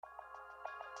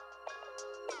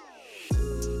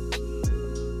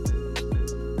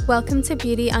Welcome to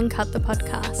Beauty Uncut, the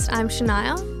podcast. I'm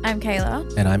Shania. I'm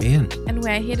Kayla. And I'm Ian. And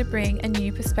we're here to bring a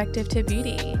new perspective to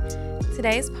beauty.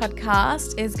 Today's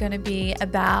podcast is going to be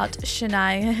about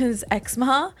Shania's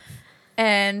eczema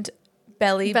and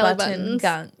belly button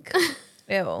gunk.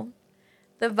 Ew.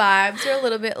 The vibes are a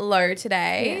little bit low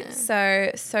today. Yeah.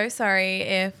 So sorry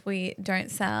if we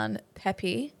don't sound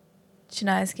peppy.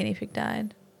 Shania's guinea pig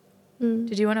died.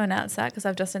 Did you want to announce that? Because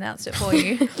I've just announced it for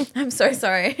you. I'm so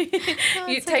sorry.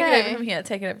 You take it over from here.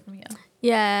 Take it over from here.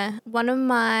 Yeah. One of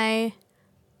my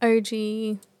OG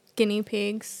guinea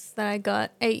pigs that I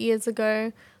got 8 years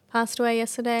ago passed away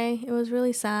yesterday. It was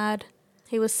really sad.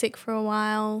 He was sick for a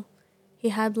while. He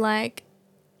had like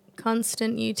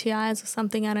constant UTIs or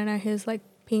something. I don't know. He was like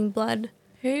peeing blood.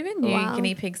 Who even knew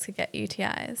guinea pigs could get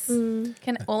UTIs?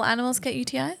 Can all animals get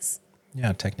UTIs?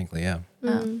 Yeah, technically, yeah.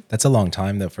 That's a long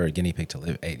time, though, for a guinea pig to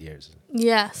live 8 years.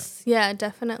 Yes. Yeah,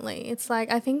 definitely. It's like,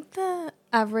 I think the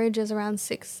average is around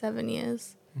 6-7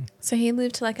 years. So he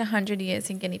lived to like 100 years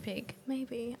in guinea pig?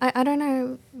 Maybe. I don't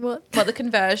know what the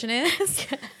conversion is.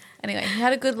 Anyway, he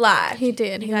had a good life. He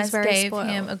did. He was very spoiled.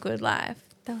 Gave him a good life.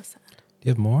 That was sad. Do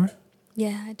you have more?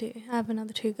 Yeah, I do. I have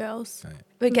another 2 girls. Right.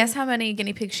 But guess how many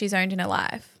guinea pigs she's owned in her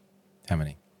life? How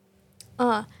many?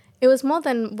 It was more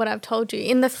than what I've told you.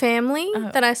 In the family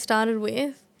that I started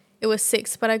with, it was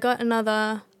 6, but I got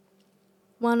another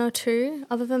 1 or 2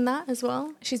 other than that as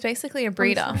well. She's basically a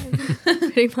breeder.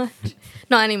 Pretty much.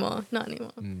 Not anymore. Yeah.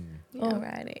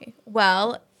 Alrighty.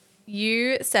 Well,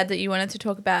 you said that you wanted to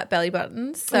talk about belly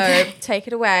buttons, so take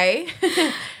it away.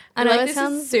 I know like it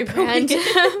sounds super random.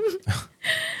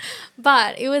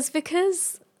 But it was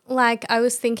because like I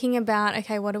was thinking about,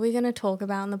 okay, what are we going to talk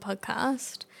about on the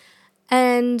podcast?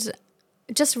 And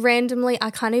just randomly,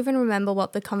 I can't even remember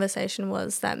what the conversation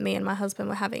was that me and my husband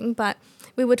were having, but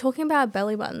we were talking about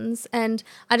belly buttons, and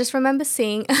I just remember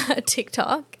seeing a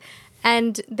TikTok,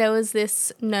 and there was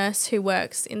this nurse who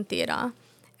works in theatre,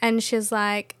 and she's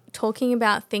like talking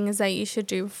about things that you should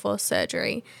do before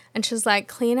surgery, and she's like,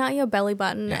 clean out your belly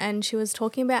button, and she was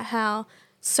talking about how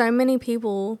so many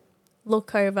people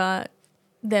look over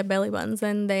their belly buttons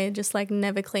and they just like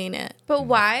never clean it. But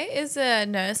why is a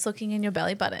nurse looking in your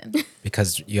belly button?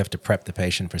 Because you have to prep the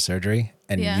patient for surgery,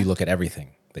 and you look at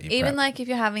everything that you Even prep. like if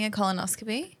you're having a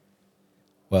colonoscopy?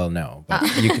 Well, no, but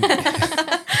you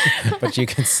can. But you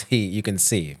can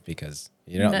see because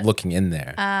you're not looking in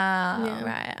there.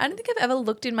 Right. I don't think I've ever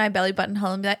looked in my belly button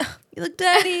hole and be like, oh, you look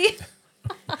dirty.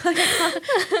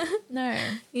 No.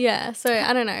 Yeah, so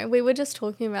I don't know. We were just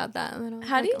talking about that. And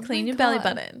How do you clean your belly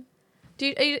button?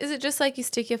 Is it just like you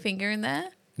stick your finger in there?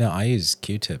 No, I use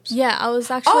Q-tips. Yeah, I was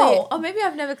actually... Oh, maybe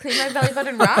I've never cleaned my belly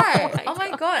button right. Oh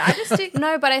my God. I just stick...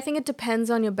 No, but I think it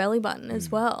depends on your belly button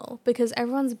as well, because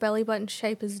everyone's belly button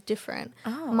shape is different.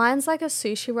 Oh. Mine's like a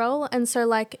sushi roll, and so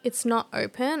like it's not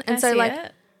open. And I so see like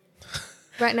it?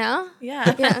 right now?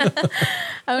 Yeah. Yeah.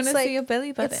 I want to like, see your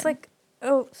belly button. It's like,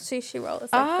 sushi roll.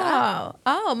 It's like that.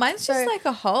 Oh, mine's just like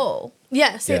a hole.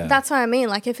 Yeah, so that's what I mean.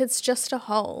 Like if it's just a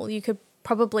hole, you could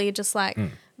probably just like...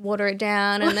 water it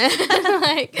down and then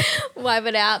like wipe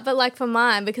it out. But like for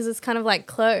mine, because it's kind of like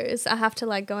closed, I have to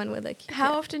like go in with a Q-tip.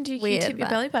 How often do you Q-tip your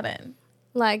belly button?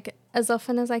 Like as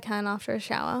often as I can after a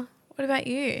shower. What about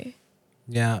you?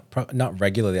 Yeah, not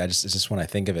regularly. It's just when I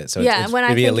think of it. So yeah, it's when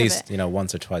maybe I at think least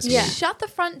once or twice a Yeah. week. Shut the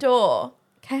front door.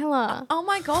 Kayla. Oh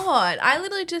my God. I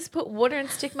literally just put water and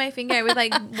stick my finger with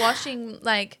like washing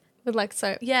like. With like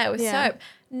soap. Yeah, with soap.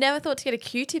 Never thought to get a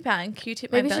Q-tip out and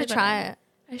Q-tip my belly button. Maybe you should try it.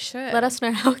 I should. Let us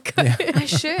know how it goes. Yeah. I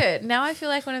should. Now I feel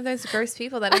like one of those gross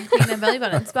people that don't clean their belly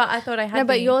buttons, but I thought I had No,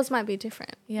 but been. yours might be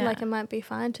different. Yeah. Like it might be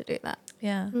fine to do that.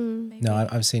 Yeah. No,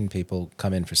 I've seen people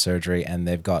come in for surgery and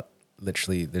they've got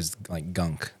literally there's like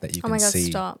gunk that you can see.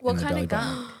 Stop. In What the kind belly of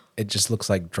button. gunk? It just looks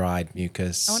like dried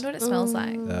mucus. I wonder what it smells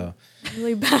like. So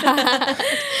Really bad.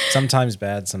 sometimes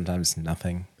bad, sometimes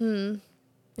nothing.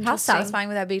 How satisfying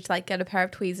would that be to like get a pair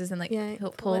of tweezers and like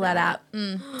pull that out?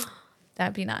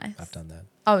 That'd be nice. I've done that.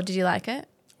 Oh, did you like it?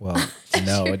 Well,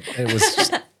 no, it was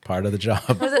just part of the job.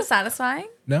 Was it satisfying?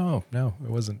 No, it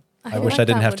wasn't. I feel wish like I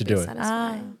didn't that have would to be do it.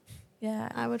 satisfying. Yeah.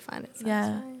 I would find it Yeah.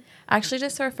 satisfying. I actually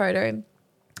just saw a photo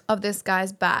of this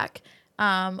guy's back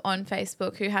on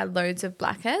Facebook who had loads of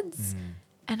blackheads.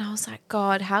 And I was like,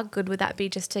 God, how good would that be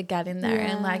just to get in there?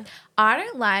 Yeah. And like, I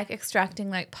don't like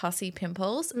extracting like pussy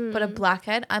pimples, but a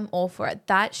blackhead, I'm all for it.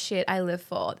 That shit I live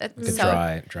for. That's Like a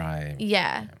so dry.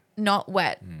 Yeah. Not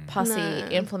wet,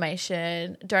 pussy,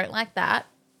 inflammation. Don't like that.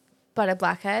 But a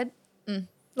blackhead,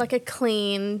 Like a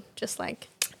clean, just like,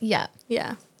 yeah.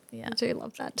 yeah. Yeah. I do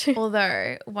love that too.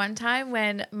 Although one time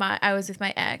when I was with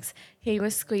my ex, he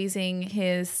was squeezing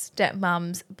his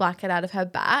stepmom's blackhead out of her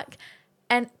back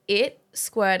and it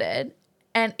squirted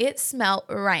and it smelled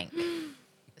rank.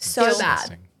 So bad.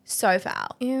 Disgusting. So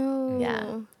foul. Ew.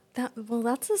 Yeah.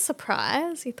 That's a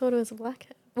surprise. You thought it was a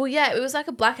blackhead. Well, yeah, it was like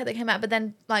a blackhead that came out, but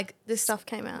then like this Stuff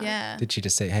came out. Yeah. Did she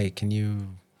just say, "Hey, can you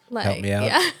Like, help me out?"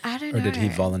 Yeah. I don't know. Or did he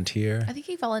volunteer? I think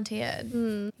he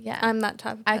volunteered. Yeah. I'm that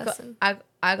type of person.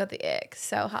 I got the ick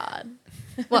so hard.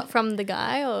 What, from the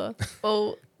guy or?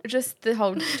 Well, just the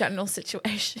whole general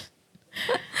situation.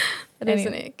 It is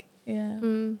an ick. Yeah.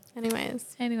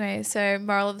 Anyways. Anyway, so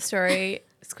moral of the story,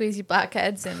 squeeze your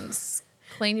blackheads and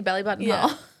clean your belly button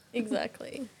hole.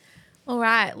 Exactly. All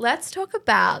right, let's talk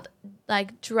about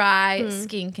like dry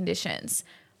skin conditions.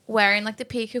 We're in like the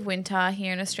peak of winter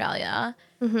here in Australia.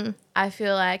 I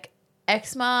feel like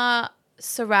eczema,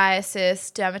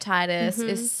 psoriasis, dermatitis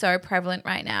is so prevalent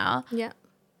right now. Yeah.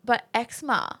 But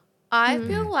eczema, I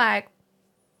feel like,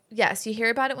 yes, you hear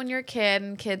about it when you're a kid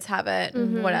and kids have it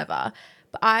and whatever.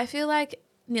 But I feel like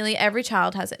nearly every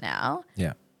child has it now.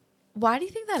 Yeah. Why do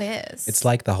you think that is? It's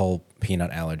like the whole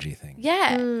peanut allergy thing.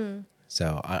 Yeah.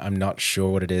 So I'm not sure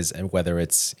what it is and whether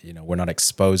it's, we're not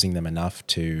exposing them enough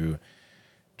to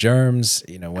germs,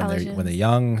 when they're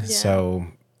young. Yeah. So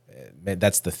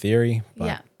that's the theory. But,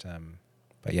 Yeah.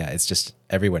 But yeah, it's just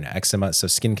everywhere now. Eczema, so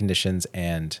skin conditions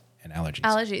and allergies.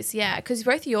 Allergies, yeah. Because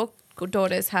both your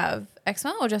daughters have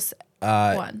eczema or just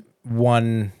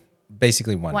one?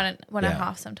 Basically one. One and a Yeah.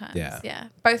 half sometimes. Yeah. Yeah.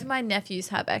 Both of my nephews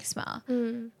have eczema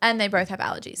and they both have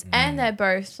allergies. And they're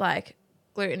both like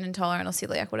gluten intolerant or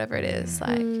celiac, whatever it is.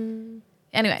 Like,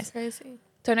 anyways, Crazy.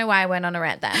 don't know why I went on a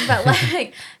rant then. But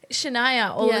like Shania,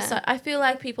 all of a Yeah. sudden, I feel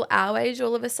like people our age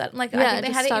all of a sudden, like I Yeah, think they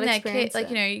just had it start in their kid.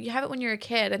 experiencing Like, you have it when you're a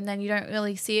kid and then you don't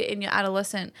really see it in your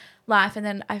adolescent life. And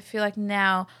then I feel like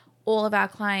now all of our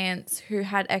clients who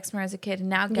had eczema as a kid are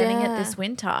now getting it Yeah. this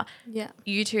winter. Yeah.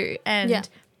 You too. And Yeah.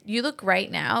 you look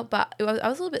great now, but I was a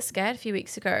little bit scared a few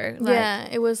weeks ago. Like, Yeah.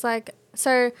 It was like,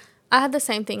 so I had the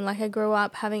same thing. Like I grew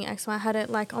up having eczema. I had it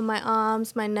like on my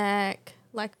arms, my neck,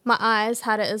 like my eyes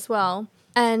had it as well.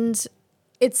 And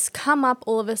it's come up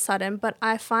all of a sudden, but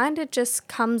I find it just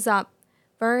comes up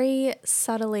very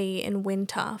subtly in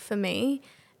winter for me.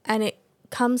 And it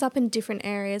comes up in different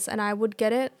areas. And I would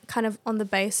get it kind of on the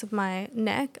base of my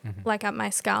neck, like at my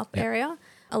scalp area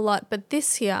a lot. But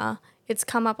this year it's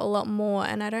come up a lot more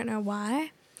and I don't know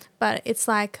why, but it's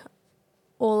like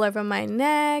all over my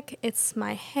neck, it's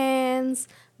my hands,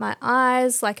 my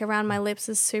eyes, like around my lips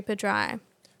is super dry.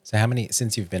 So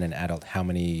since you've been an adult, how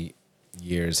many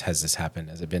years has this happened?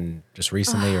 Has it been just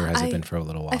recently or has it been for a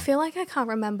little while? I feel like I can't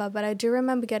remember, but I do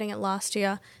remember getting it last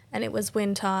year and it was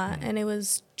winter and it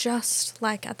was just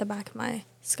like at the back of my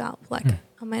scalp, like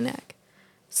on my neck.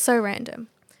 So random.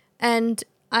 And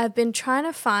I've been trying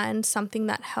to find something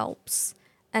that helps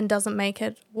and doesn't make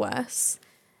it worse.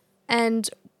 And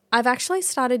I've actually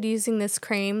started using this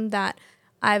cream that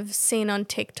I've seen on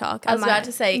TikTok. I was about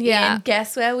to say, Ian,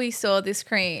 guess where we saw this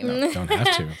cream? No, don't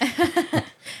have to.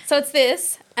 So it's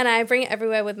this, and I bring it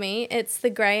everywhere with me. It's the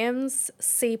Graham's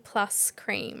C Plus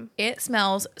cream. It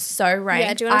smells so rank.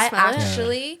 Yeah, do you want to smell it? I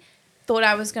actually thought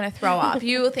I was going to throw up.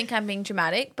 You will think I'm being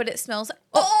dramatic, but it smells like,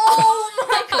 oh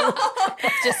my God.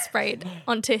 It's just sprayed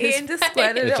onto his Ian just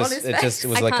squirted it on his face. It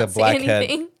was I like a can't see blackhead.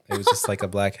 anything. It was just like a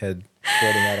blackhead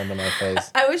squirting out onto my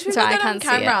face. I wish we Sorry, put I that on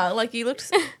can't see camera. Like you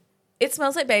looked, it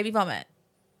smells like baby vomit.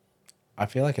 I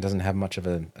feel like it doesn't have much of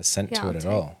a scent Yeah, to I'll it at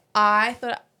take- all. I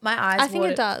thought my eyes I think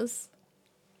watered. it does.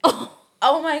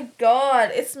 Oh my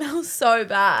God. It smells so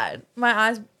bad. My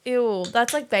eyes, ew.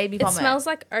 That's like baby It vomit. smells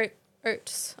like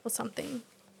oats or something.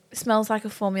 It smells like a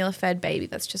formula fed baby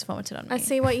that's just vomited on me. I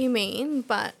see what you mean,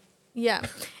 but yeah,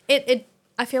 it.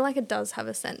 I feel like it does have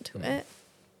a scent to it.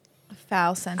 A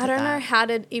foul scent. I of don't know that. how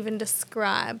to even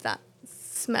describe that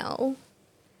smell.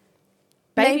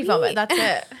 Baby Maybe- vomit. That's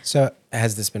it. So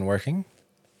has this been working?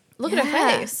 Look at her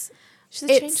Yeah. face. She's a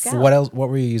It's- changed gal. What else? What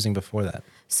were you using before that?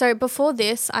 So before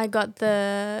this, I got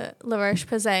the La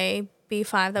Roche-Posay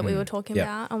B5 that we were talking Yep.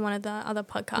 about on one of the other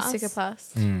podcasts. Cica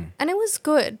Plus. And it was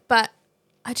good, but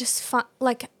I just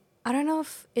I don't know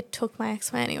if it took my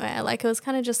eczema anywhere. Like it was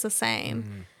kind of just the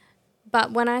same.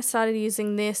 But when I started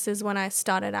using this is when I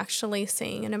started actually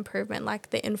seeing an improvement. Like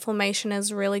the inflammation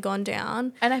has really gone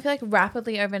down. And I feel like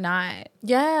rapidly overnight.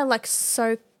 Yeah, like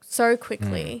so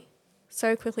quickly.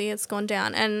 so quickly it's gone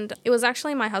down. And it was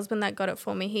actually my husband that got it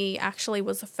for me. He actually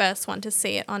was the first one to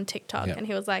see it on TikTok. Yep. And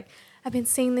he was like, I've been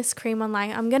seeing this cream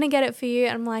online. I'm going to get it for you.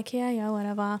 And I'm like, yeah,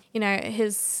 whatever. You know,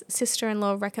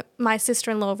 my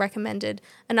sister-in-law recommended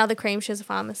another cream. She's a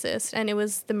pharmacist. And it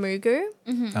was the Mugu.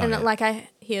 And like I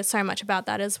hear so much about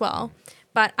that as well.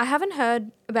 But I haven't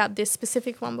heard about this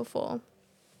specific one before. And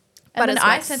But then it's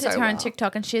I worked sent it so to her on well.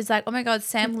 TikTok and she's like, oh my God,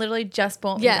 Sam literally just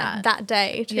bought me Yeah, that. that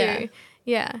day too.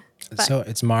 Yeah. But So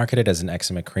it's marketed as an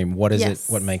eczema cream. What is Yes.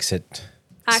 it? What makes it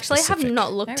I actually have specific?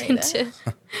 not looked Can I read into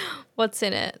what's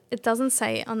in it. It doesn't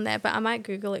say it on there, but I might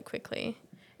Google it quickly.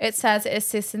 It says it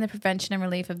assists in the prevention and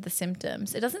relief of the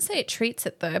symptoms. It doesn't say it treats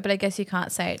it though, but I guess you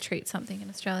can't say it treats something in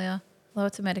Australia. Although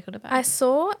it's a medical device. I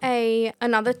saw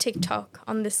another TikTok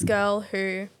on this girl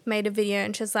who made a video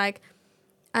and she's like,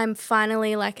 I'm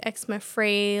finally like eczema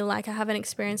free. Like I haven't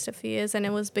experienced it for years and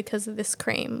it was because of this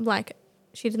cream. Like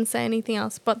she didn't say anything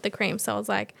else but the cream. So I was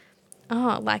like,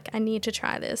 oh, like I need to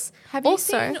try this. Have you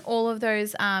seen all of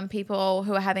those people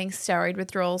who are having steroid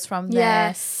withdrawals from their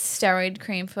Yes. steroid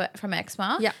cream from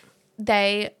eczema? Yeah.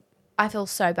 I feel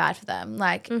so bad for them.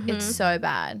 Like it's so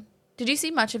bad. Did you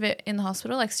see much of it in the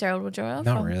hospital, like steroid withdrawal?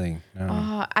 Not really. No.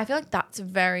 Oh, I feel like that's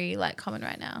very like common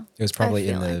right now. It was probably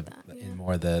in feel the like that, in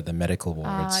more the medical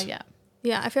wards. Yeah.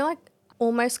 Yeah, I feel like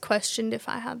almost questioned if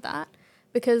I had that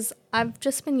because I've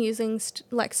just been using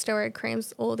like steroid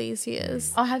creams all these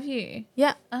years. Oh, have you?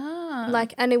 Yeah. Ah.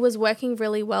 Like, and it was working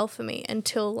really well for me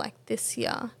until like this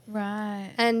year.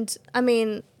 Right. And I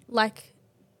mean, like,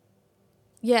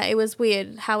 yeah, it was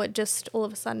weird how it just all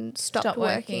of a sudden stopped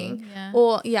working. Yeah.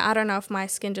 Or, yeah, I don't know if my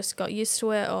skin just got used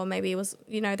to it or maybe it was,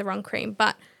 you know, the wrong cream.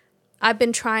 But I've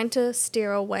been trying to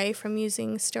steer away from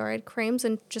using steroid creams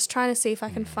and just trying to see if I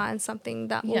can find something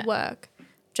that will work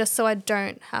just so I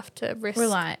don't have to risk.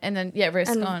 Rely and then,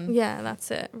 risk on. Yeah, that's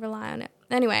it. Rely on it.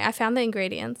 Anyway, I found the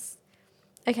ingredients.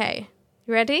 Okay,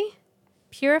 you ready?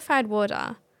 Purified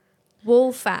water,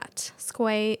 wool fat,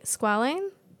 squalane,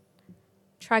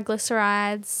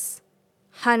 triglycerides,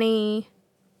 honey,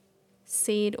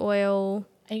 seed oil,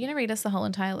 Are you going to read us the whole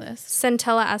entire list?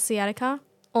 Centella asiatica.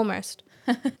 Almost.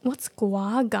 What's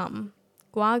guar gum?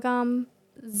 Guar gum,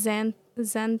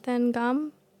 xanthan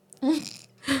gum,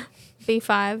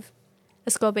 B5,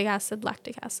 ascorbic acid,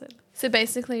 lactic acid. So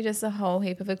basically just a whole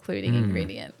heap of occluding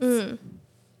ingredients.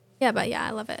 Yeah, but yeah,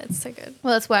 I love it. It's so good.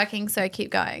 Well, it's working, so keep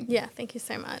going. Yeah, thank you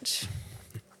so much.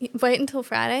 Wait until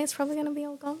Friday. It's probably going to be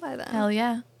all gone by then. Hell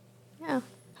yeah. Yeah.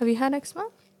 Have you had eczema?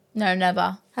 No,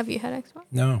 never. Have you had eczema?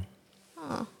 No.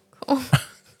 Oh, cool.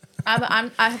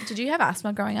 Did you have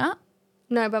asthma growing up?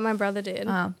 No, but my brother did.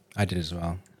 Oh. I did as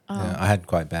well. Yeah, I had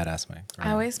quite bad asthma.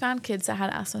 I always found kids that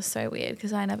had asthma so weird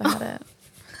because I never had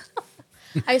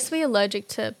it. I used to be allergic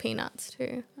to peanuts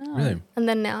too. Really? And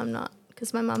then now I'm not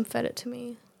because my mum fed it to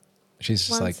me. She's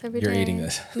just Once like, every you're day. eating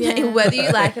this. Yeah. Whether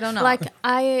you like it or not. Like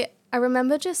I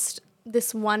remember just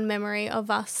this one memory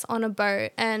of us on a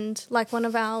boat and like one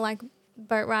of our like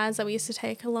boat rides that we used to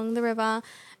take along the river,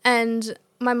 and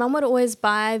my mum would always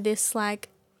buy this like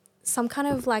some kind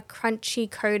of like crunchy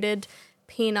coated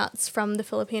peanuts from the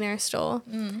Filipino store.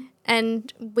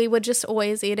 And we would just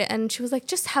always eat it. And she was like,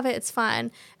 just have it, it's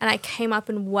fine. And I came up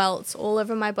in welts all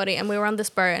over my body. And we were on this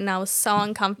boat and I was so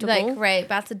uncomfortable. like, great,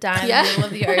 about to die in the middle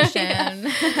of the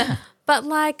ocean. But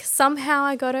like somehow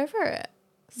I got over it.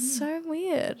 So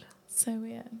weird. So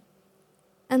weird.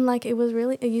 And like it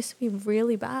used to be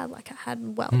really bad. Like I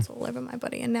had welts all over my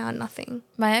body and now nothing.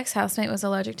 My ex-housemate was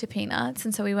allergic to peanuts,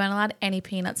 and so we weren't allowed any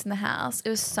peanuts in the house. It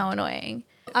was so annoying.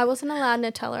 I wasn't allowed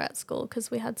Nutella at school because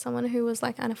we had someone who was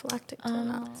like anaphylactic to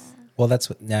nuts. Well, that's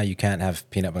what now you can't have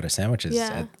peanut butter sandwiches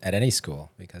Yeah. at any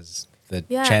school because the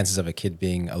Yeah. chances of a kid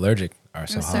being allergic are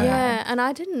so high. Yeah, and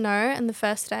I didn't know. And the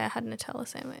first day I had a Nutella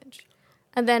sandwich,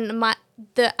 and then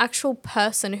the actual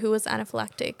person who was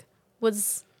anaphylactic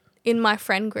was in my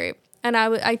friend group, and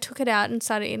I took it out and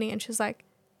started eating, and she was like,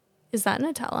 "Is that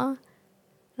Nutella?"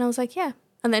 And I was like, "Yeah."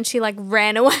 And then she like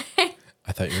ran away.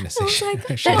 I thought you were going to say was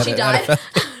like, she then had she an died.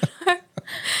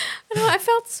 I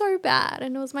felt so bad,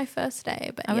 and it was my first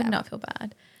day. But I yeah. would not feel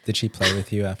bad. Did she play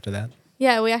with you after that?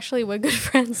 Yeah, we actually were good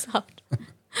friends after.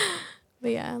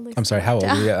 But yeah, at least I'm sorry, it how old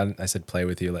worked were out. you? I said play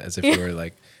with you as if you were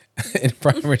like in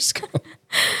primary school.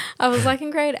 I was like in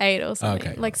grade 8 or something,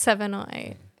 Okay. like 7 or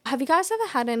 8. Have you guys ever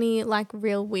had any like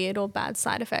real weird or bad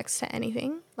side effects to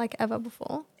anything like ever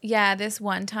before? Yeah, this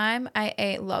one time I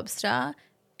ate lobster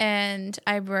and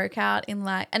I broke out in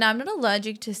like, and I'm not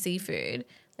allergic to seafood.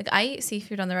 Like I eat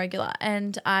seafood on the regular,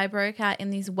 and I broke out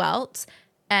in these welts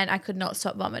and I could not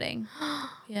stop vomiting.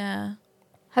 Yeah.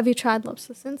 Have you tried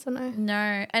lobster since or no?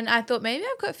 No. And I thought maybe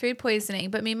I've got food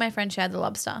poisoning, but me and my friend shared the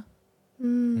lobster.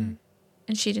 And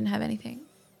she didn't have anything.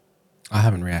 I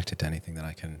haven't reacted to anything that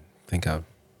I can think of.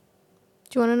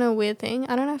 Do you want to know a weird thing?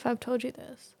 I don't know if I've told you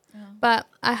this, but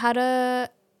I had a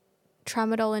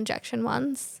tramadol injection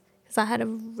once because I had a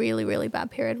really, really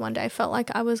bad period one day. I felt like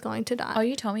I was going to die. Oh,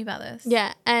 you told me about this.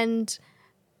 Yeah. And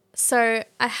so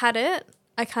I had it.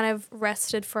 I kind of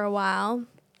rested for a while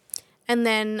and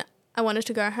then I wanted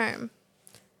to go home.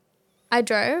 I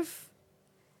drove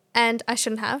and I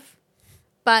shouldn't have,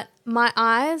 but my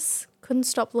eyes couldn't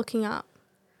stop looking up.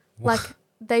 Like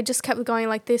they just kept going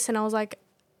like this and I was like,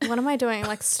 what am I doing?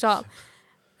 Like, stop.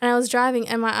 And I was driving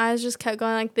and my eyes just kept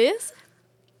going like this.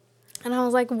 And I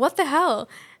was like, what the hell?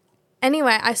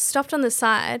 Anyway, I stopped on the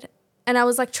side and I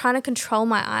was like trying to control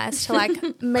my eyes to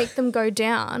like make them go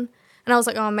down. And I was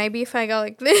like, oh, maybe if I go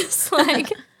like this,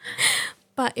 like,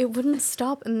 but it wouldn't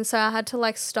stop. And so I had to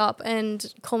like stop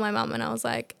and call my mum and I was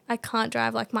like, I can't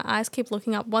drive. Like my eyes keep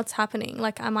looking up. What's happening?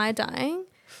 Like, am I dying?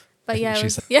 But yeah, it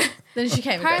was, yeah. Then she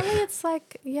came. Apparently it's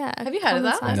like, yeah. Have you heard of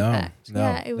that? No,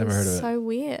 yeah, it never was heard of so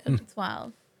weird. It's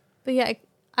wild. But yeah,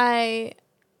 I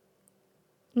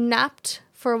napped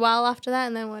for a while after that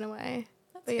and then went away.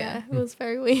 But yeah, it was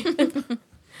very weird.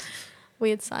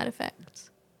 Weird side effects.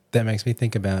 That makes me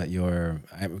think about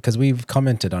because we've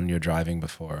commented on your driving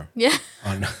before. Yeah.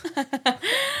 On,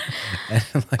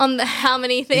 on the how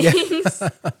many things.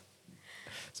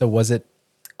 So was it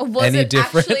Was any it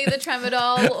different? actually the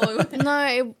tramadol? Or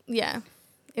No,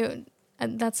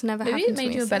 that's never maybe happened it to made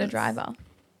me you a better since. driver.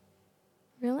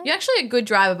 Really? You're actually a good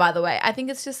driver, by the way. I think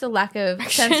it's just a lack of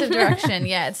sense of direction.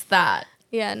 Yeah, it's that.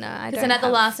 Yeah, no, I don't. Because then at the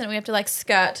last minute we have to like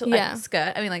skirt. I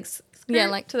mean like skirt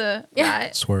like to the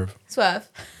right. Swerve? Swerve.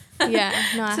 Yeah,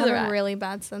 no, I To have the a right. really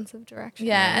bad sense of direction.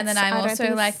 Yeah, and then I'm I don't also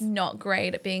think like it's- not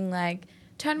great at being like,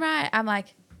 turn right. I'm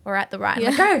like, we're at the right. I'm Yeah.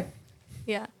 like, go.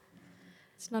 Yeah,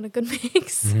 it's not a good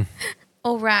mix.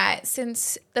 All right,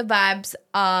 since the vibes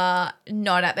are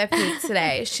not at their peak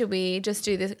today, should we just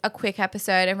do a quick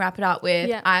episode and wrap it up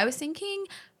with, I was thinking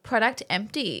product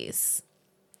empties.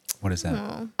 What is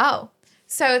that? Oh,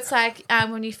 so it's like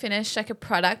when you finish like a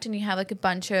product and you have like a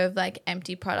bunch of like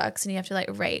empty products and you have to like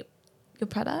rate your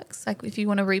products, like if you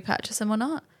want to repurchase them or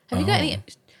not. Have you got any?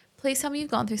 Please tell me you've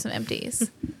gone through some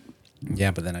empties. Yeah,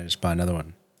 but then I just buy another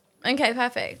one. Okay,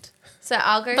 perfect. So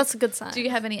I'll go. That's a good sign. Do you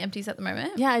have any empties at the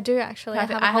moment? Yeah, I do actually.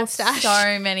 Perfect. I have a whole stash.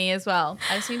 So many as well.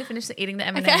 I just need to finish eating the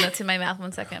M&M that's in my mouth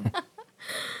 1 second.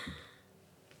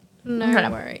 No Okay.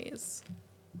 worries.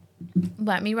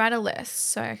 Let me write a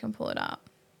list so I can pull it up.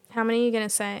 How many are you gonna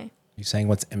say? You saying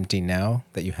what's empty now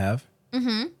that you have?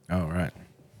 Mm-hmm. Oh, right.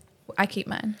 I keep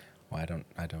mine. Well,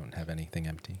 I don't have anything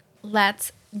empty.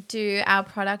 Let's do our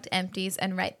product empties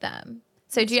and rate them.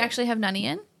 So do you actually have none,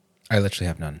 Ian? I literally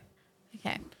have none.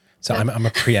 Okay. So I'm a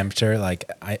preemptor. Like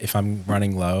if I'm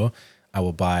running low, I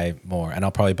will buy more, and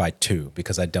I'll probably buy 2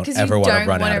 because I don't ever want to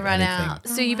run out of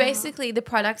anything. So you basically, the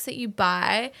products that you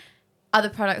buy are the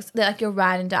products that like your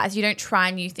ride and dies. You don't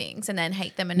try new things and then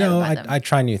hate them and never buy them. I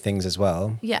try new things as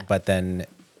well. Yeah. But then,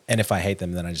 and if I hate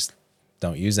them, then I just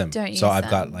don't use them. Don't use so I've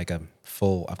them. got like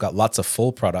I've got lots of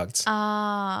full products. Oh.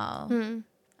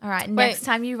 All right. Next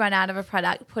time you run out of a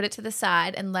product, put it to the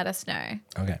side and let us know.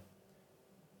 Okay.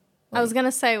 I was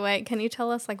gonna say, wait, can you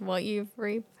tell us like what you've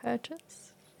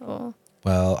repurchased? Or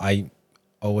Well, I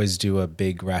always do a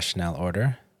big rationale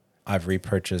order. I've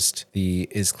repurchased the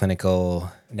Is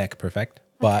Clinical Neck Perfect,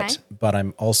 but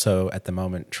I'm also at the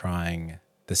moment trying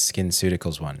the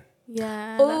SkinCeuticals one.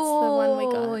 yeah, that's the one we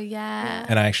Oh, got. yeah.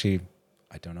 And I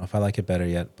don't know if I like it better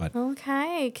yet, but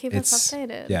Okay, keep us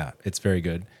updated. Yeah, it's very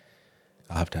good.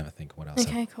 I'll have to have a think what else.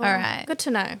 Okay, cool. All right. Good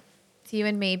to know. It's you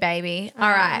and me, baby. All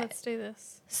right. Let's do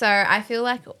this. So I feel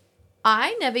like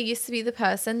I never used to be the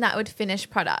person that would finish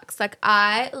products. Like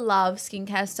I love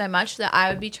skincare so much that I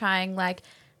would be trying like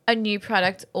a new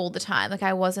product all the time. Like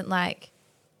I wasn't like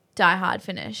die hard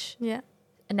finish. Yeah.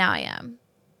 And now I am.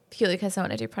 Purely because I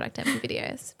want to do product empty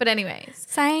videos. But anyways.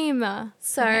 Same.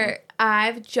 So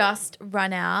I've just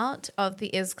run out of the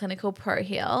Is Clinical Pro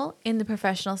Heal in the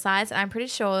professional size. And I'm pretty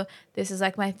sure this is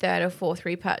like my 3rd or 4th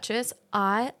repurchase.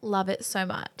 I love it so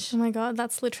much. Oh my God,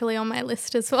 that's literally on my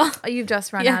list as well. Oh, you've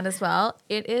just run out as well.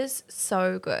 It is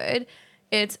so good.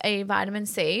 It's a vitamin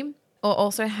C or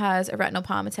also has a retinol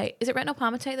palmitate. Is it retinol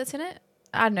palmitate that's in it?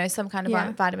 I don't know, some kind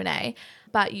of vitamin A.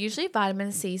 But usually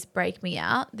vitamin C's break me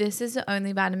out. This is the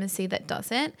only vitamin C that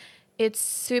doesn't. It's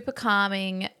super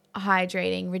calming,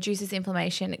 hydrating, reduces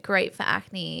inflammation, great for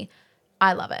acne.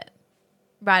 I love it.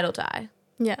 Ride or die.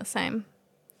 Yeah, same.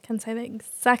 Can say the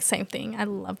exact same thing. I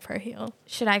love Pro Heal.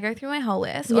 Should I go through my whole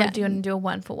list or Yeah. do you want to do a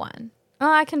 1-for-1? Oh,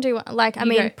 I can do like I You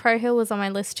mean go. Pro Heal was on my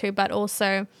list too, but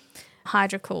also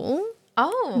Hydrocool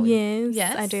Oh. Yes.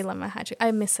 Yes. I do love my Hydro.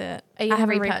 I miss it. Are you I going to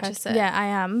haven't repurchase it? Yeah, I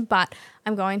am. But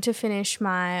I'm going to finish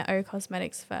my O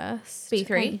Cosmetics first.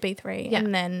 B3? B3. Yeah.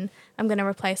 And then I'm going to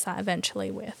replace that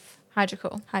eventually with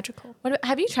Hydrocool. Hydrocool.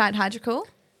 Have you tried Hydrocool?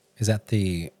 Is that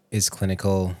the Is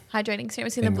Clinical Hydrating serum.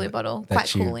 It's in the thing blue bottle. that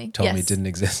Quite you cooling. told yes. me didn't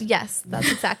exist? Yes,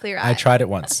 that's exactly right. I tried it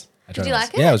once. Did you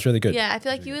like it? Yeah, it was really good. Yeah, I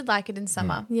feel like you would like it in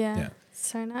summer. Yeah. Yeah.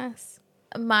 So nice.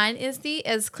 Mine is the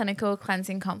Is Clinical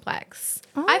Cleansing Complex.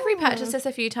 Oh. I've repurchased this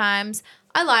a few times.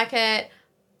 I like it.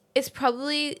 It's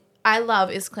probably, I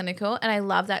love Is Clinical and I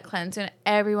love that cleanser. And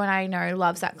everyone I know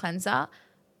loves that cleanser.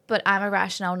 But I'm a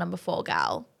Rationale number 4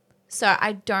 gal. So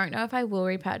I don't know if I will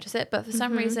repurchase it. But for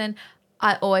some reason,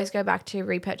 I always go back to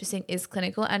repurchasing Is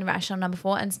Clinical and Rationale number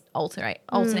 4 and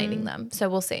alternating them. So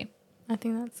we'll see. I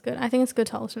think that's good. I think it's good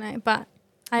to alternate. But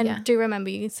I do remember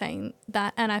you saying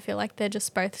that. And I feel like they're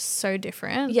just both so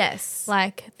different. Yes.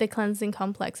 Like the cleansing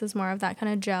complex is more of that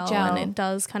kind of gel. And it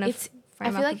does kind of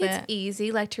I feel like it's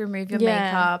easy, like to remove your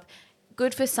makeup.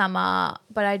 Good for summer,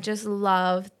 but I just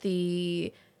love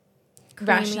the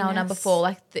Rationale number 4.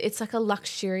 Like it's like a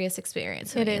luxurious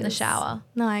experience for me in the shower.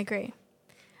 No, I agree.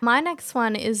 My next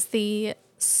one is the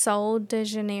Sol de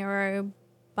Janeiro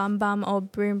Bum Bum or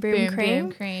Boom Boom Cream.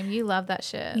 Boom cream. You love that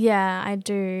shit. Yeah, I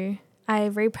do. I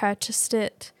repurchased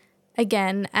it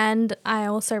again, and I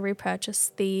also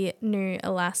repurchased the new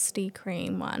Elasti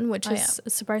Cream one, which is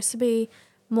supposed to be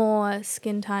more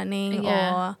skin tightening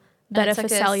or better for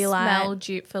cellulite. A smell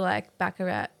dupe for like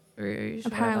Baccarat Rouge.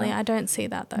 Apparently, whatever. I don't see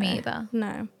that though. Me either.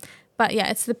 No, but yeah,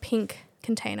 it's the pink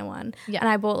container one. Yeah. And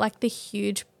I bought like the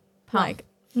huge Pump. like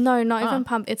no, not even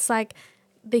pump. It's like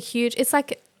the huge. It's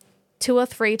like 2 or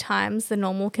 3 times the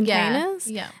normal containers.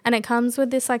 Yeah. And it comes with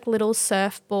this like little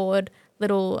surfboard,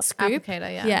 little scoop. Applicator,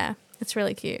 yeah. Yeah. It's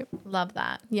really cute. Love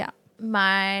that. Yeah.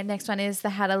 My next one is the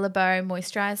Hada Labo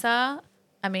moisturizer.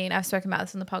 I mean, I've spoken about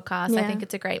this on the podcast. I think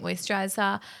it's a great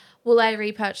moisturizer. Will I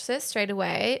repurchase this straight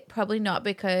away? Probably not,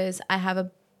 because I have a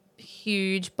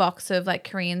huge box of like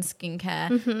Korean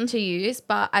skincare to use,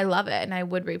 but I love it and I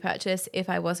would repurchase if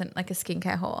I wasn't like a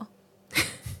skincare whore.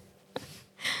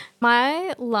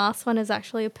 My last one is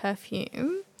actually a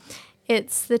perfume.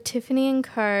 It's the Tiffany &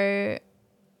 Co.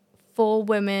 for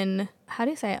women. How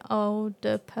do you say it? Eau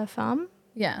de parfum?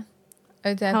 Yeah.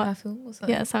 Eau de parfum or something.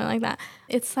 Yeah, something like that.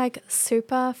 It's like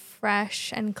super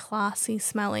fresh and classy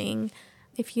smelling.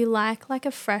 If you like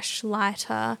a fresh,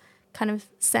 lighter kind of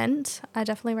scent, I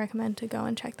definitely recommend to go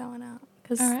and check that one out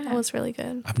because that was really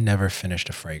good. I've never finished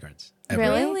a fragrance. Ever.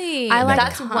 Really?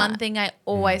 That's one thing I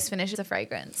always finish is a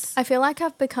fragrance. I feel like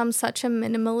I've become such a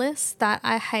minimalist that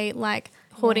I hate like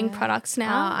hoarding products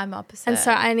now. I'm opposite. And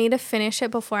so I need to finish it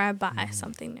before I buy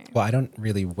something new. Well, I don't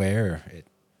really wear it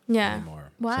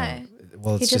anymore. Why? So,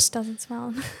 well, it's It just doesn't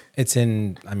smell. It's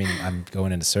in, I mean, I'm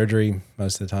going into surgery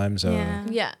most of the time. So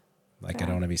Yeah. like I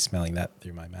don't want to be smelling that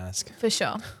through my mask. For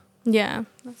sure. Yeah,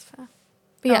 that's fair.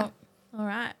 But yeah. All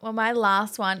right. Well, my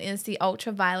last one is the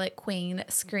Ultraviolet Queen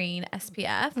Screen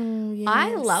SPF. Yes.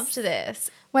 I loved this.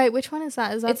 Wait, which one is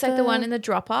that? Is that It's like the one in the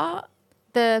dropper.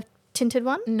 the tinted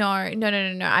one? No.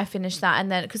 I finished that,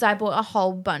 and then because I bought a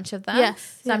whole bunch of them.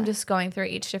 Yes. So I'm just going through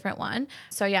each different one.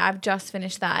 So yeah, I've just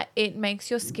finished that. It makes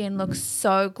your skin look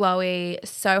so glowy,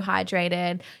 so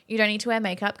hydrated. You don't need to wear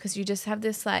makeup because you just have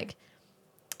this like,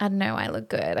 I don't know, I look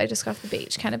good. I just got off the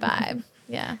beach kind of vibe.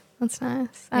 Yeah. That's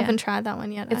nice. I haven't tried that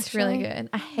one yet. It's really good.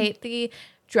 I hate the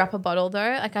dropper bottle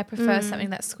though. Like I prefer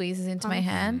something that squeezes into my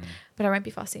hand, but I won't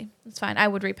be fussy. It's fine. I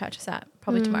would repurchase that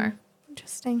probably tomorrow.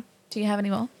 Interesting. Do you have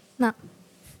any more? No.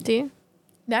 Do you?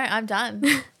 No, I'm done.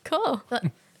 Cool. I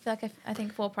feel like I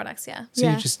think 4 products, yeah. So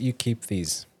Yeah. you keep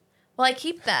these. Well, I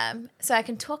keep them so I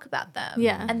can talk about them.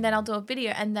 Yeah. And then I'll do a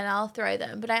video and then I'll throw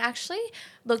them. But I actually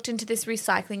looked into this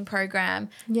recycling program.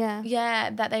 Yeah.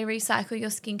 Yeah, that they recycle your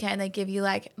skincare and they give you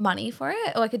like money for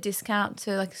it or like a discount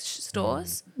to like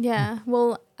stores. Yeah.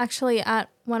 Well, actually, at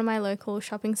one of my local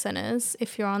shopping centres,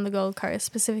 if you're on the Gold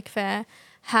Coast, Pacific Fair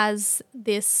has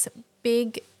this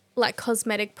big like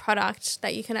cosmetic product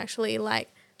that you can actually like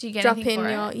Do you get drop anything in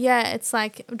for your it? yeah. It's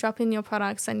like drop in your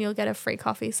products and you'll get a free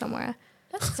coffee somewhere.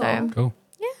 That's cool. So Cool.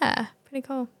 yeah, pretty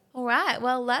cool. All right.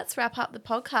 Well, let's wrap up the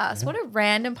podcast. What a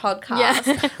random podcast.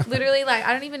 Yeah. Literally, like,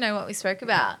 I don't even know what we spoke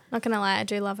about. Not gonna lie, I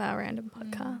do love our random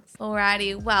podcast.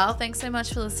 Alrighty. Well, thanks so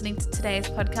much for listening to today's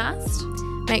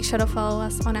podcast. Make sure to follow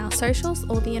us on our socials.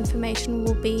 All the information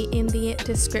will be in the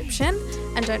description.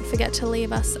 And don't forget to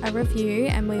leave us a review,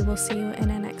 and we will see you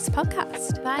in our next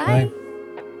podcast. Bye. Bye.